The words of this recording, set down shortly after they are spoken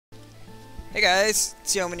Hey guys,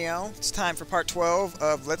 it's Yominio. It's time for part 12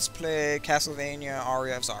 of Let's Play Castlevania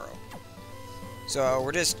Aria of Sorrow. So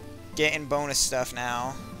we're just getting bonus stuff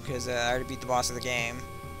now, because I already beat the boss of the game.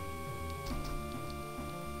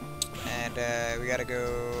 And we gotta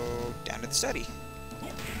go down to the study.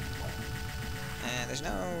 And there's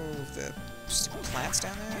the plants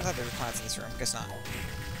down there? I thought there were plants in this room. Guess not.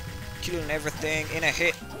 Killing everything in a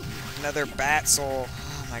hit. Another bat soul.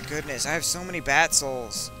 Oh my goodness, I have so many bat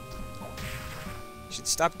souls. You should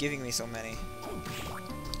stop giving me so many.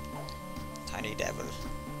 Tiny devil.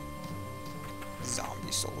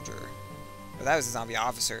 Zombie soldier. Oh, that was a zombie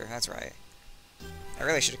officer, that's right. I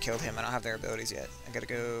really should have killed him. I don't have their abilities yet. I gotta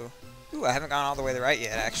go... Ooh, I haven't gone all the way to the right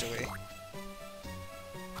yet, actually.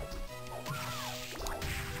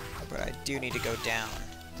 But I do need to go down.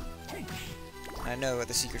 I know what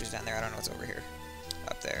the secret is down there. I don't know what's over here.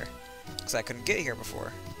 Up there. Because I couldn't get here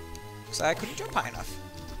before. Because I couldn't jump high enough.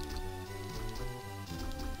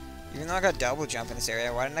 Even though I got double jump in this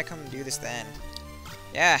area, why didn't I come and do this then?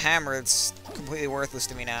 Yeah, hammer, it's completely worthless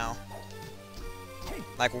to me now.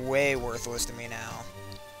 Like, way worthless to me now.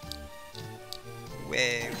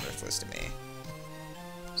 Way worthless to me.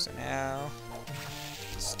 So now,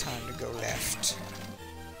 it's time to go left.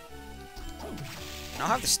 I don't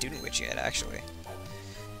have the student witch yet, actually.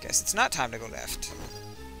 Guess it's not time to go left.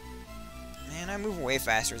 Man, I move way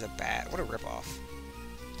faster as a bat. What a ripoff.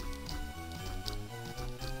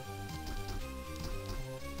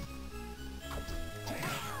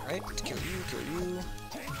 Right, kill you, kill you,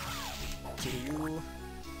 kill you.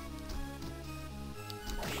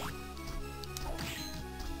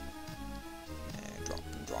 And drop,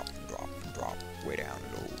 and drop, and drop, and drop, way down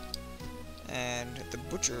low. And the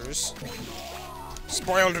butchers.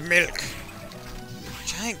 Spoiled milk!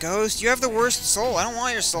 Giant ghost, you have the worst soul. I don't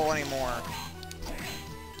want your soul anymore.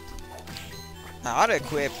 I ought to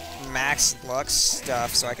equip max Lux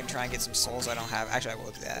stuff so I can try and get some souls I don't have. Actually, I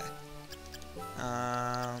will do that.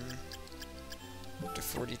 To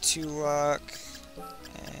 42 luck,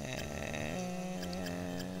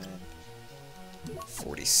 and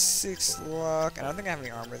 46 luck. I don't think I have any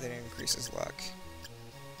armor that increases luck.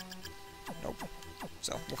 Nope.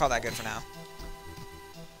 So, we'll call that good for now.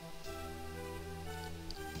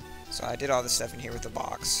 So I did all this stuff in here with the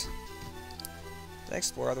box. Did I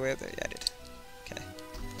explore all the way up there? Yeah, I did. Okay.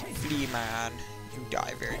 Flea man, you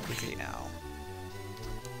die very quickly now.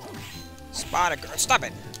 Spot a girl. Stop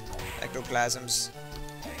it! Ectoplasms.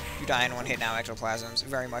 You die in one hit now, ectoplasms.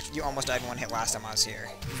 Very much. You almost died in one hit last time I was here.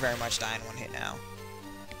 You very much die in one hit now.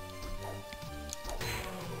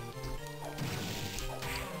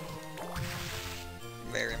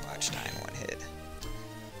 Very much die in one hit.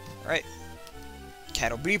 Alright.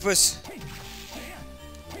 Catobleepus.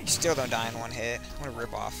 You still don't die in one hit. What a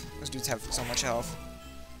ripoff. Those dudes have so much health.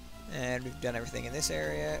 And we've done everything in this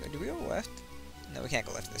area. Do we go left? No, we can't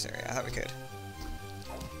go left in this area. I thought we could. I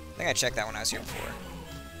think I checked that when I was here before.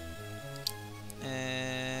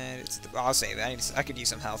 And it's I'll save it. I could use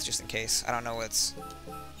some health just in case. I don't know what's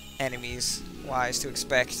enemies-wise to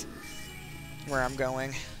expect where I'm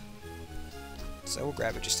going. So we'll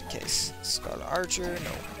grab it just in case. Scarlet Archer,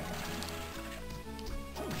 no.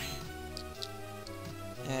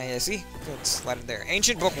 Yeah, see? Let's slide it there.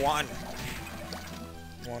 Ancient Book 1.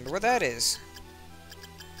 Wonder what that is.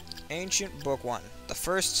 Ancient Book 1. The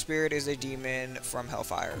first spirit is a demon from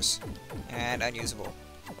Hellfires. And unusable.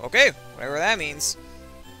 Okay, whatever that means.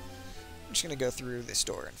 I'm just gonna go through this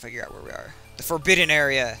door and figure out where we are. The forbidden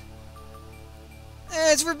area.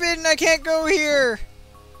 It's forbidden, I can't go here!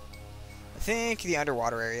 I think the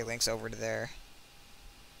underwater area links over to there.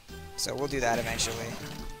 So we'll do that eventually.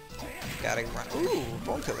 Gotta run. Ooh,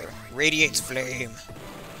 bone pillar. Radiates flame.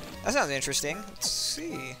 That sounds interesting. Let's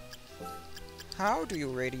see. How do you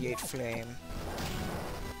radiate flame?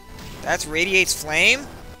 That's radiates flame?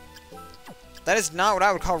 That is not what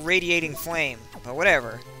I would call radiating flame, but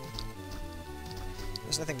whatever.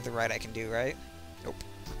 There's nothing to the right I can do, right? Nope.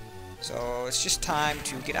 So it's just time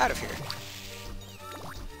to get out of here.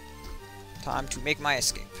 Time to make my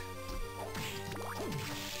escape.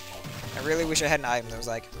 I really wish I had an item that was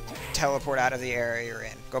like, teleport out of the area you're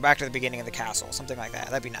in. Go back to the beginning of the castle, something like that.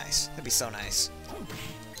 That'd be nice. That'd be so nice.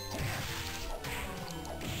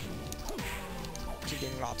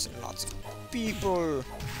 Killing lots and lots of people.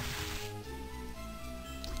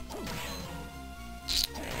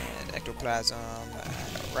 And ectoplasm,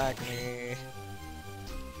 and arachne.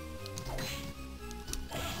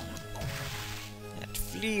 And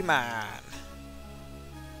flea man.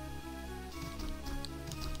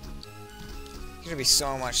 There's gonna be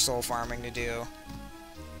so much soul farming to do.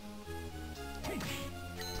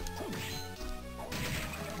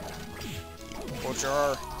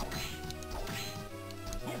 Butcher.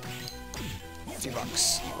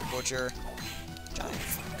 $50. Evil Butcher. Giant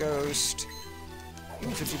Ghost. Ooh,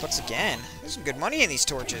 $50 again. There's some good money in these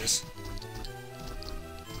torches.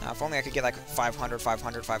 Now, if only I could get like 500,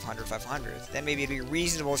 500, 500, 500. Then maybe it'd be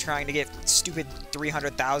reasonable trying to get stupid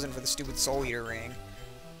 300,000 for the stupid Soul Eater ring.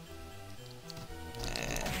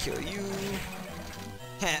 And kill you.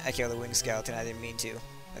 I killed the winged skeleton. I didn't mean to.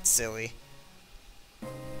 That's silly.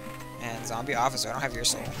 And zombie officer. I don't have your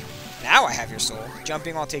soul. Now I have your soul.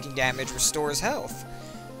 Jumping while taking damage restores health.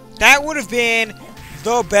 That would have been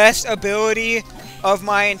the best ability of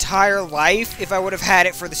my entire life if I would have had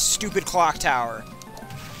it for the stupid clock tower.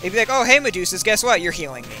 It'd be like, oh, hey, Medusas, guess what? You're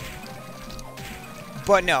healing me.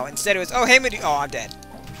 But no, instead it was, oh, hey, Medusa. Oh, I'm dead.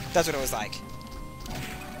 That's what it was like.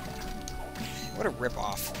 What a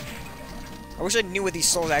ripoff. I wish I knew what these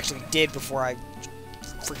souls actually did before I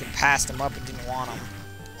freaking passed them up and didn't want them.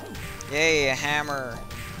 Yay, a hammer.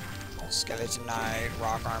 Skeleton Knight,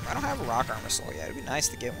 rock armor. I don't have a rock armor soul yet. It'd be nice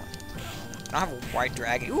to get one. I don't have a white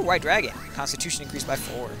dragon. Ooh, white dragon. Constitution increased by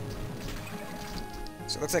 4.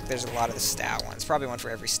 So it looks like there's a lot of the stat ones. Probably one for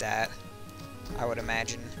every stat, I would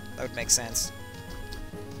imagine. That would make sense.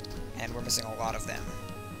 And we're missing a lot of them.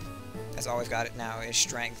 As all we've got it now is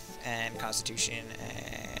strength and constitution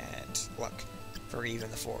and luck for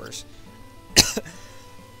even the 4s.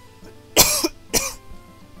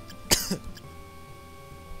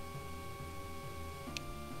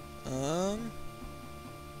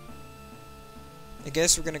 I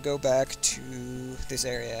guess we're gonna go back to this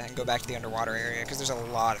area and go back to the underwater area because there's a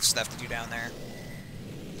lot of stuff to do down there.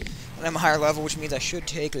 And I'm a higher level, which means I should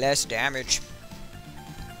take less damage.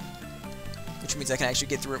 Which means I can actually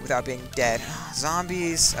get through it without being dead.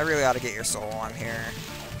 Zombies, I really ought to get your soul on here.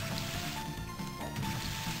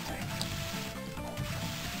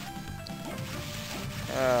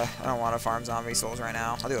 I don't want to farm zombie souls right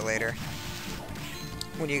now. I'll do it later.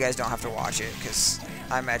 When you guys don't have to watch it, because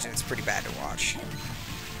I imagine it's pretty bad to watch.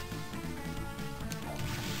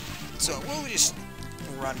 So we'll just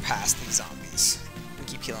run past these zombies and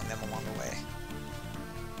keep killing them along the way.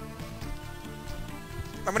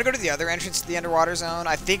 I'm gonna go to the other entrance to the underwater zone.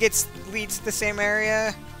 I think it leads to the same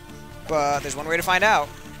area, but there's one way to find out.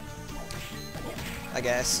 I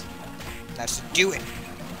guess. That's to do it.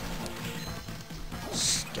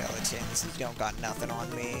 Skeletons, you don't got nothing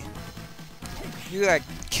on me. You got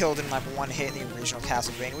killed in like one hit in the original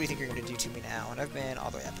Castlevania. What do you think you're going to do to me now? And I've been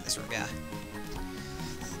all the way up in this room, yeah.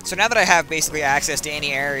 So now that I have basically access to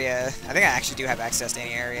any area, I think I actually do have access to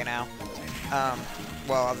any area now.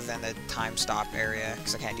 Well, other than the time stop area,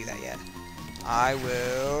 because I can't do that yet. I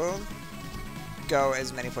will go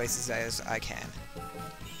as many places as I can.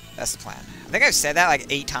 That's the plan. I think I've said that like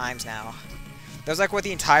 8 times now. That was like what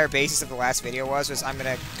the entire basis of the last video was I'm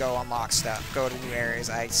going to go unlock stuff, go to new areas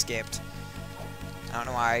I skipped. I don't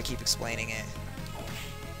know why I keep explaining it.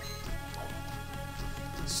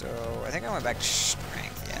 So I think I went back to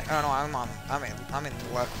strength. Yeah. Oh no, I'm in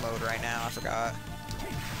luck mode right now. I forgot.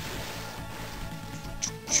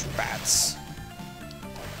 Bats.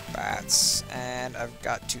 Bats, and I've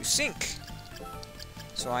got to sink.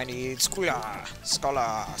 So I need Squilla,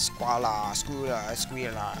 Squala, Squala, Squilla,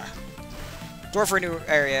 Squilla. Door for a new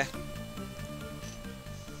area.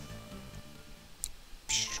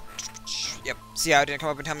 Yep. See how it didn't come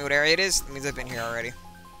up and tell me what area it is? That means I've been here already.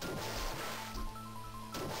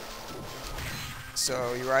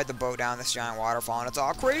 So you ride the boat down this giant waterfall, and it's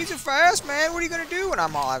all crazy fast, man. What are you gonna do? And I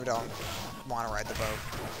don't want to ride the boat.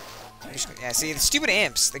 Yeah, see, the stupid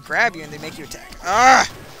imps. They grab you and they make you attack. Ah!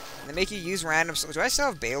 And they make you use random. Do I still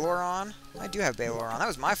have Baylor on? I do have Baylor on. That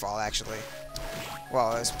was my fault, actually.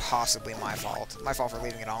 Well, it was possibly my fault. My fault for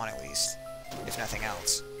leaving it on, at least, if nothing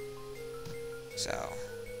else. So.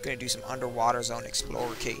 Gonna do some underwater zone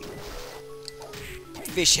explorer key.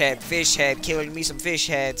 Fish head, killing me some fish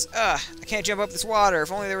heads. Ugh, I can't jump up this water.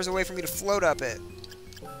 If only there was a way for me to float up it.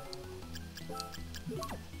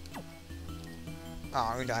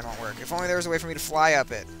 Oh, Moondyne won't work. If only there was a way for me to fly up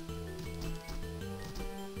it.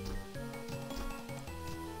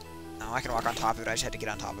 No, I can walk on top of it. I just had to get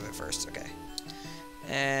on top of it first. Okay.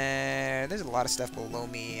 And there's a lot of stuff below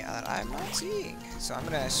me that I'm not seeing. So I'm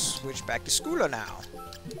gonna switch back to Skula now.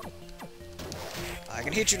 I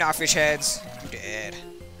can hit you now, fish heads. You dead.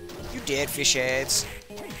 You dead, fish heads.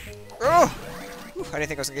 Oh! Whew, I didn't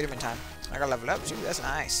think I was gonna get him in time. I got leveled up too. That's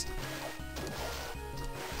nice.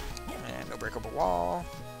 And no breakable wall.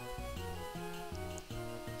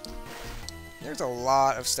 There's a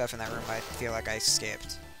lot of stuff in that room I feel like I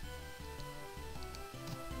skipped.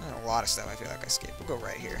 A lot of stuff I feel like I skipped. We'll go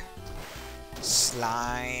right here.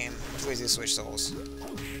 Slime. Which way is this switch souls?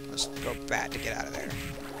 Let's go bat to get out of there.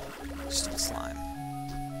 Stupid slime.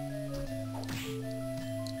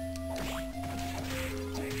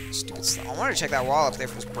 Stupid slime. I wanted to check that wall up there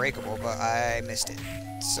if it was breakable, but I missed it.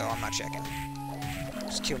 So I'm not checking.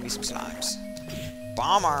 Just kill me some slimes.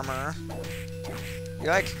 Bomb armor.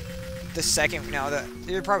 You're like the second, no,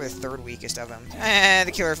 you're probably the third weakest of them.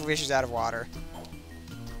 The killer fish is out of water.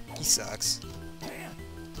 He sucks.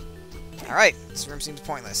 Alright, this room seems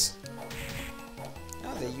pointless.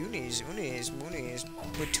 Oh, the unis, moonies,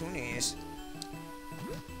 batoonies.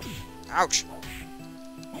 Ouch!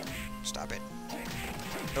 Stop it.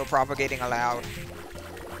 No propagating allowed.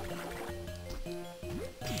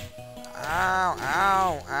 Ow,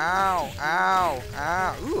 ow, ow, ow,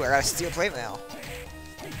 ow. Ooh, I got a steel plate mail.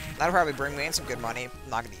 That'll probably bring me in some good money. I'm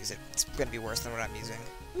not going to use it. It's going to be worse than what I'm using.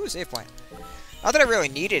 Ooh, save point. Not that I really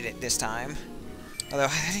needed it this time. Although,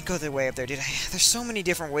 I didn't go the way up there, did I? There's so many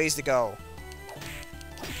different ways to go.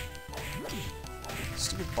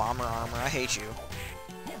 Stupid bomber armor. I hate you.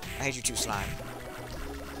 I hate you too, slime.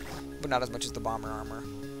 But not as much as the bomber armor.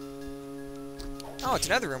 Oh, it's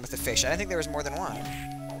another room with a fish. I didn't think there was more than one.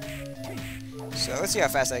 So, let's see how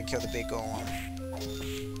fast I can kill the big golem.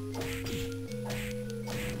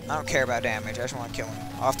 I don't care about damage. I just want to kill him.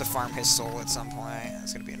 I'll have to farm his soul at some point.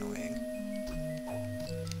 That's going to be annoying.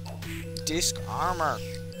 Disc armor.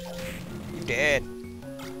 You dead.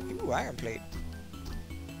 Ooh, iron plate.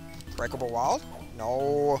 Breakable wall?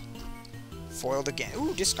 No. Foiled again.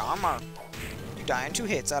 Ooh, disc armor. You die in 2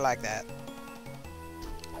 hits. I like that.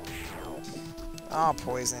 Oh,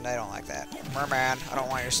 poisoned. I don't like that. Merman, I don't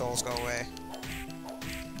want your souls go away.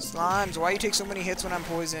 Slimes, why you take so many hits when I'm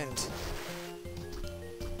poisoned?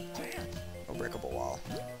 No breakable wall.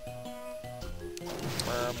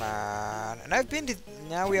 Merman. And I've been to...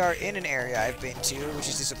 Now we are in an area I've been to, which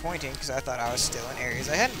is disappointing, because I thought I was still in areas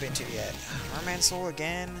I hadn't been to yet. Merman soul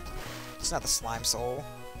again? It's not the slime soul.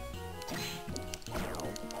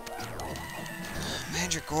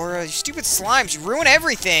 Mandragora, you stupid slimes, you ruin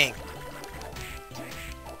everything!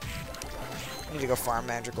 I need to go farm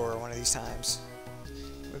Mandragora one of these times.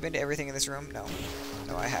 Have I been to everything in this room? No.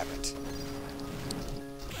 No, I haven't.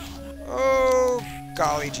 Oh,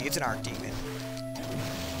 golly gee, it's an Archdemon.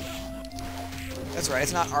 That's right,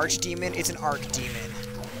 it's not Archdemon, it's an Archdemon.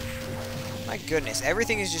 My goodness,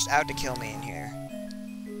 everything is just out to kill me in here.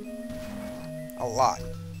 A lot.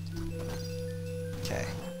 Okay.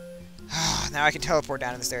 Now I can teleport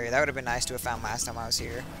down in this area. That would have been nice to have found last time I was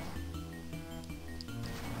here.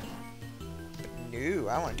 But no,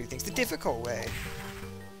 I want to do things the difficult way.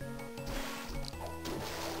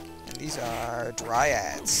 And these are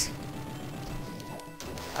dryads.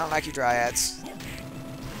 I don't like you dryads.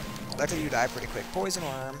 Luckily you die pretty quick. Poison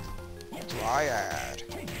worm. Dryad.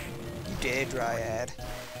 You dead, dryad.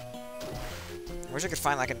 I wish I could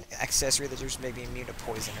find like an accessory that just made me immune to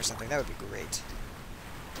poison or something. That would be great.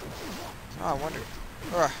 Oh, I wonder.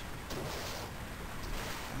 Ugh.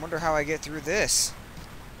 I wonder how I get through this.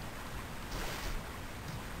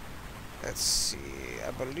 Let's see.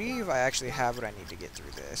 I believe I actually have what I need to get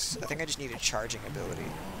through this. I think I just need a charging ability.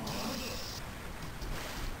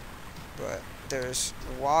 But there's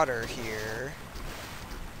water here.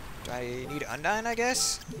 Do I need Undyne, I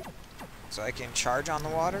guess? So I can charge on the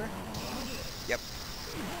water? Yep.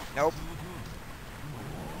 Nope.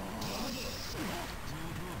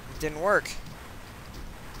 Didn't work.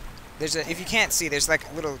 There's a, if you can't see, there's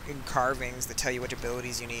like little carvings that tell you which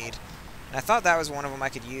abilities you need. And I thought that was one of them I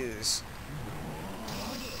could use.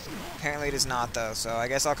 Apparently it is not though, so I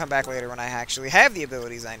guess I'll come back later when I actually have the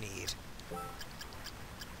abilities I need.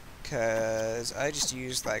 Because I just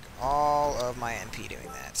used like all of my NP doing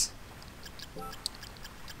that.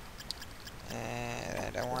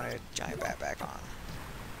 And I want a giant bat back on.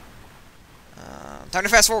 Time to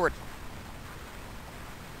fast forward!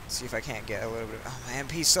 See if I can't get a little bit of... Oh, my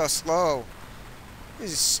MP's so slow.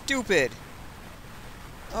 This is stupid.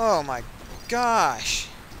 Oh my gosh.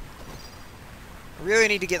 I really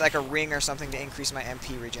need to get like a ring or something to increase my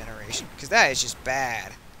MP regeneration. Because that is just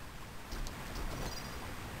bad.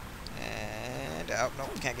 And... Oh,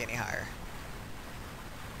 nope, can't get any higher.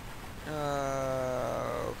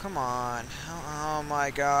 Oh, come on. Oh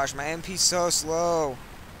my gosh, my MP's so slow.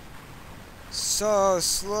 So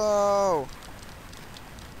slow.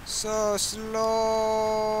 So slow.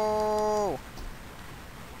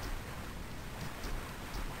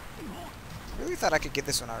 Really thought I could get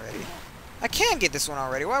this one already. I can get this one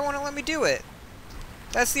already. Why won't it let me do it?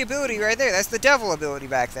 That's the ability right there. That's the devil ability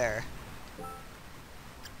back there.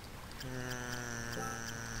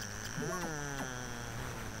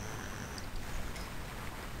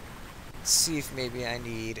 Let's see if maybe I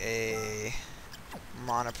need a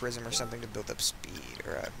mana prism or something to build up speed,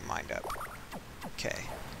 or mind up. Okay.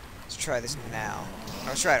 Let's try this now.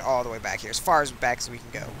 Let's try it all the way back here, as far as back as we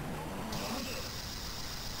can go.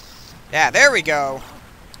 Yeah, there we go!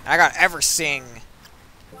 I got Eversing.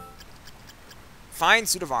 Fine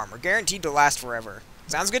suit of armor. Guaranteed to last forever.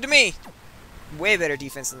 Sounds good to me! Way better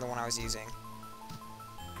defense than the one I was using.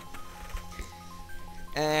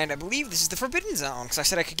 And I believe this is the Forbidden Zone, because I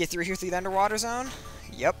said I could get through here through the Underwater Zone.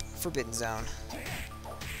 Yep, Forbidden Zone.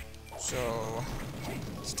 So,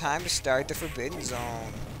 it's time to start the Forbidden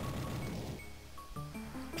Zone.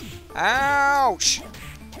 Ouch!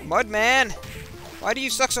 Mudman! Why do you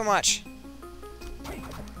suck so much?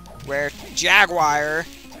 Jaguar?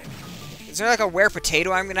 Is there like a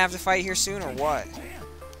Werepotato I'm gonna have to fight here soon, or what?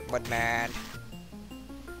 Mudman.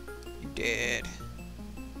 You did.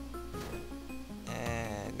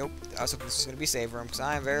 And nope, I was hoping this was gonna be save room, because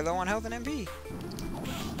I am very low on health and MP.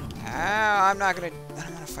 Ow, I don't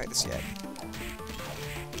wanna fight this yet.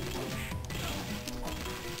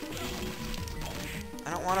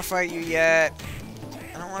 I don't wanna fight you yet.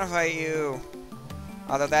 I don't wanna fight you.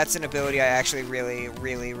 Although that's an ability I actually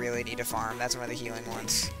really need to farm. That's one of the healing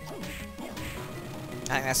ones.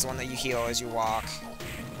 I think that's the one that you heal as you walk.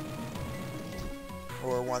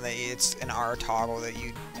 Or one that it's an R toggle that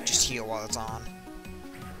you just heal while it's on.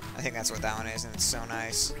 I think that's what that one is, and it's so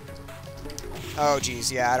nice. Oh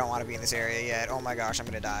jeez, yeah, I don't want to be in this area yet. Oh my gosh, I'm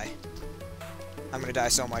gonna die. I'm gonna die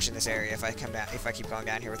so much in this area if I keep going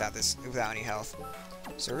down here without any health.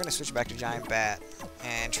 So we're gonna switch back to Giant Bat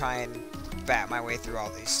and try and bat my way through all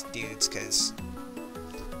these dudes,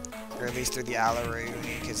 or at least through the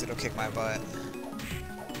Alaruni, because it'll kick my butt.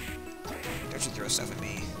 Don't you throw stuff at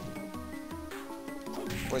me.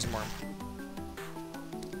 Poison Worm.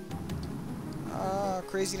 Ah,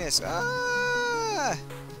 craziness. Ah!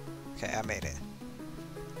 Okay, I made it.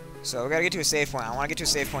 So we gotta get to a save point. I want to get to a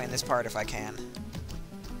save point in this part if I can.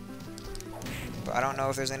 But I don't know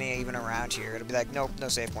if there's any even around here. It'll be like, nope, no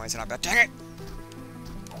save points, and I'll be like, dang it!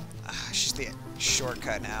 Ah, it's just the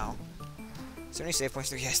shortcut now. Is there any save points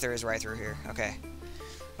there? Yes, there is right through here. Okay.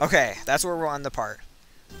 Okay, that's where we're on the part.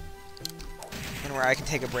 And where I can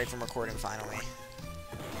take a break from recording finally.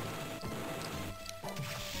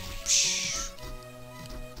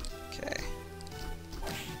 Okay.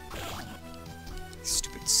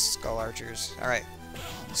 Stupid skull archers. Alright.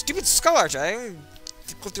 Stupid skull archer! I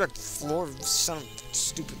didn't go through that floor of some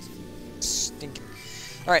stupid stinking.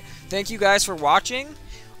 Alright, thank you guys for watching.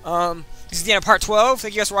 This is the end of part 12.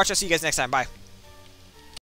 Thank you guys for watching. I'll see you guys next time. Bye.